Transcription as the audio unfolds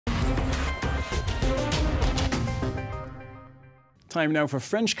Time now for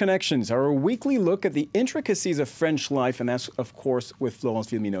French Connections, our weekly look at the intricacies of French life, and that's, of course, with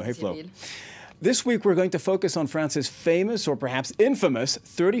Florence Villeminot. Hey, Flo. This week, we're going to focus on France's famous, or perhaps infamous,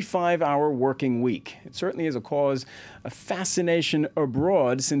 35-hour working week. It certainly is a cause of fascination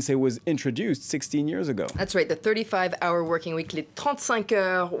abroad since it was introduced 16 years ago. That's right. The 35-hour working week, les 35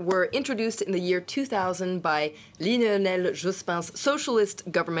 heures, were introduced in the year 2000 by Lionel Jospin's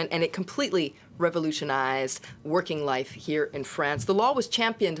socialist government, and it completely revolutionized working life here in France. The law was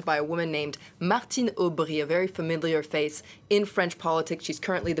championed by a woman named Martine Aubry, a very familiar face in French politics. She's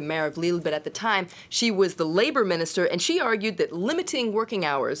currently the mayor of Lille, but at the time, she was the labor minister, and she argued that limiting working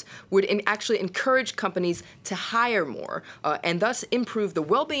hours would actually encourage companies to hire more, and thus improve the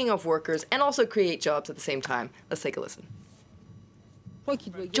well-being of workers and also create jobs at the same time. Let's take a listen.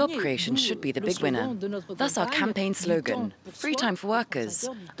 Job creation should be the big winner. Thus our campaign slogan, free time for workers,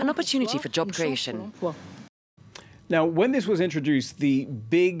 an opportunity for job creation. Now, when this was introduced, the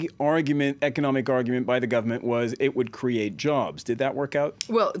big argument, economic argument by the government was it would create jobs. Did that work out?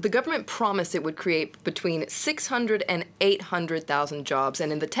 Well, the government promised it would create between 600 and 800,000 jobs.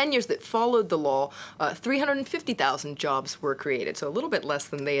 And in the 10 years that followed the law, 350,000 jobs were created. So a little bit less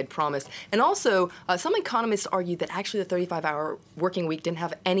than they had promised. And also, some economists argued that actually the 35-hour working week didn't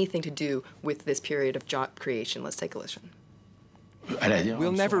have anything to do with this period of job creation. Let's take a listen.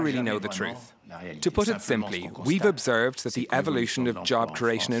 We'll never really know the truth. To put it simply, we've observed that the evolution of job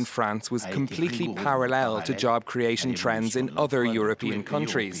creation in France was completely parallel to job creation trends in other European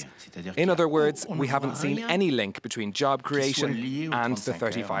countries. In other words, we haven't seen any link between job creation and the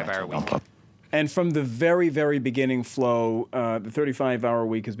 35-hour week. And from the very, very beginning, Flo, the 35-hour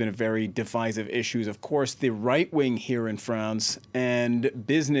week has been a very divisive issue. Of course, the right wing here in France and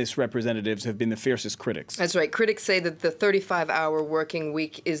business representatives have been the fiercest critics. That's right. Critics say that the 35-hour working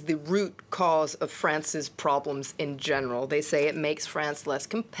week is the root cause of France's problems in general. They say it makes France less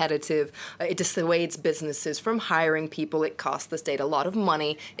competitive. It dissuades businesses from hiring people. It costs the state a lot of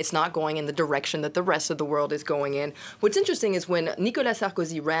money. It's not going in the direction that the rest of the world is going in. What's interesting is when Nicolas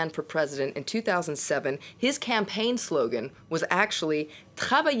Sarkozy ran for president in 2007, his campaign slogan was actually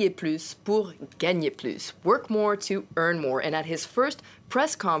 "Travailler plus pour gagner plus," work more to earn more. And at his first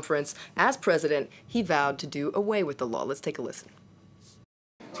press conference as president, he vowed to do away with the law. Let's take a listen.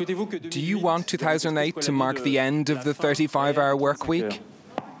 Do you want 2008 to mark the end of the 35-hour work week?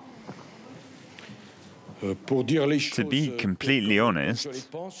 To be completely honest,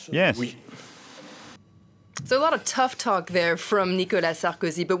 yes. So a lot of tough talk there from Nicolas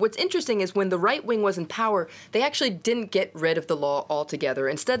Sarkozy, but what's interesting is when the right wing was in power, they actually didn't get rid of the law altogether.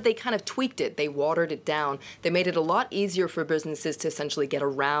 Instead, they kind of tweaked it. They watered it down. They made it a lot easier for businesses to essentially get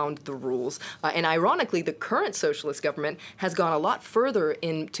around the rules. And ironically, the current socialist government has gone a lot further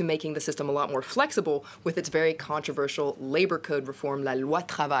into making the system a lot more flexible with its very controversial labor code reform, la loi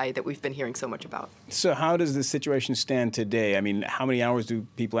travail, that we've been hearing so much about. So how does the situation stand today? I mean, how many hours do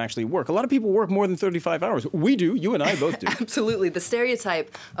people actually work? A lot of people work more than 35 hours. We do. You and I both do. Absolutely. The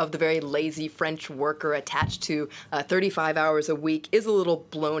stereotype of the very lazy French worker attached to 35 hours a week is a little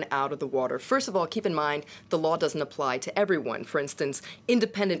blown out of the water. First of all, keep in mind the law doesn't apply to everyone. For instance,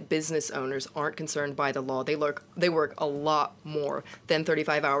 independent business owners aren't concerned by the law. They work a lot more than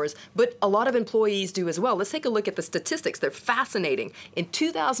 35 hours, but a lot of employees do as well. Let's take a look at the statistics. They're fascinating. In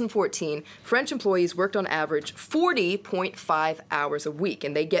 2014, French employees worked on average 40.5 hours a week,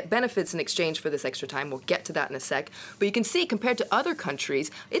 and they get benefits in exchange for this extra time. We'll get to that in a sec. But you can see, compared to other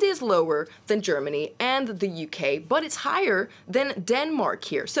countries, it is lower than Germany and the UK, but it's higher than Denmark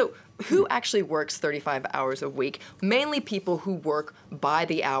here. So who actually works 35 hours a week? Mainly people who work by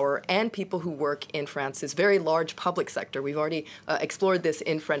the hour and people who work in France's very large public sector. We've already explored this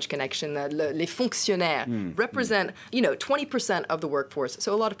in French Connection. Les fonctionnaires represent, 20% of the workforce.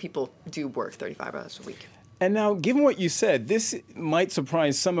 So a lot of people do work 35 hours a week. And now, given what you said, this might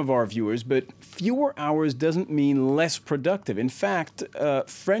surprise some of our viewers, but fewer hours doesn't mean less productive. In fact,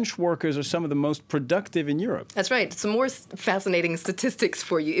 French workers are some of the most productive in Europe. That's right. Some more fascinating statistics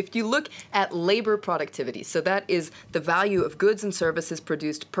for you. If you look at labor productivity, so that is the value of goods and services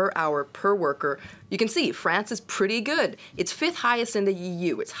produced per hour per worker, you can see France is pretty good. It's 5th highest in the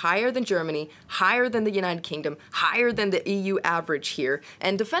EU. It's higher than Germany, higher than the United Kingdom, higher than the EU average here.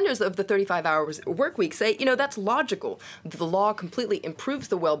 And defenders of the 35 hours work week say, know, that's logical. The law completely improves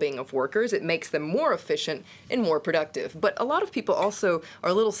the well-being of workers. It makes them more efficient and more productive. But a lot of people also are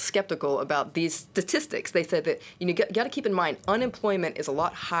a little skeptical about these statistics. They said that you got to keep in mind unemployment is a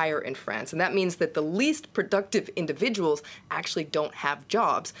lot higher in France, and that means that the least productive individuals actually don't have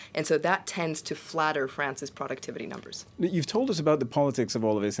jobs, and so that tends to flatter France's productivity numbers. You've told us about the politics of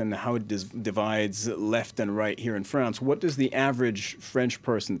all of this and how it divides left and right here in France. What does the average French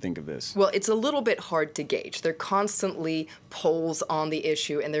person think of this? Well, it's a little bit hard to gauge. There are constantly polls on the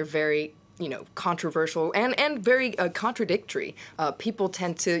issue, and they're very controversial and very contradictory. People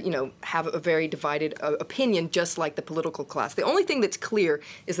tend to, have a very divided opinion, just like the political class. The only thing that's clear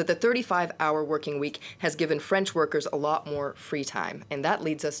is that the 35-hour working week has given French workers a lot more free time. And that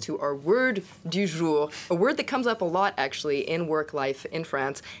leads us to our word du jour, a word that comes up a lot, actually, in work life in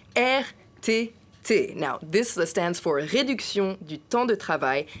France, RT. Now, this stands for réduction du temps de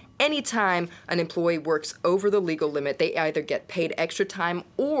travail. Anytime an employee works over the legal limit, they either get paid extra time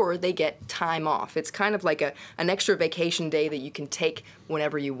or they get time off. It's kind of like an extra vacation day that you can take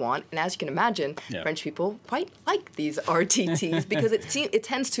whenever you want. And as you can imagine, French people quite like these RTTs because it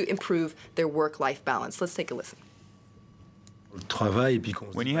tends to improve their work-life balance. Let's take a listen.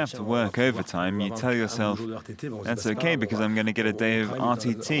 When you have to work overtime, you tell yourself, that's okay because I'm going to get a day of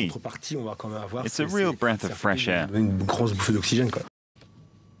RTT. It's a real breath of fresh air.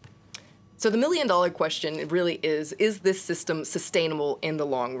 So the million-dollar question really is this system sustainable in the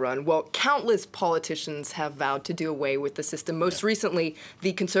long run? Well, countless politicians have vowed to do away with the system. Most recently,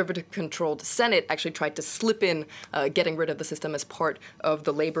 the conservative-controlled Senate actually tried to slip in getting rid of the system as part of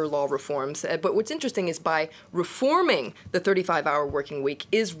the labor law reforms. But what's interesting is by reforming the 35-hour working week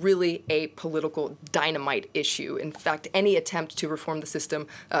is really a political dynamite issue. In fact, any attempt to reform the system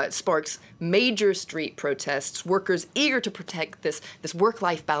sparks major street protests, workers eager to protect this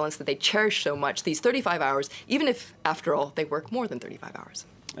work-life balance that they cherish so much, these 35 hours, even if, after all, they work more than 35 hours.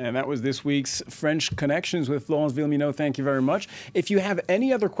 And that was this week's French Connections with Florence Villeminot. Thank you very much. If you have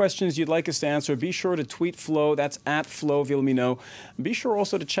any other questions you'd like us to answer, be sure to tweet Flo. That's at Flo Villeminot. Be sure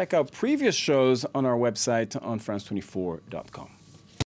also to check out previous shows on our website on France24.com.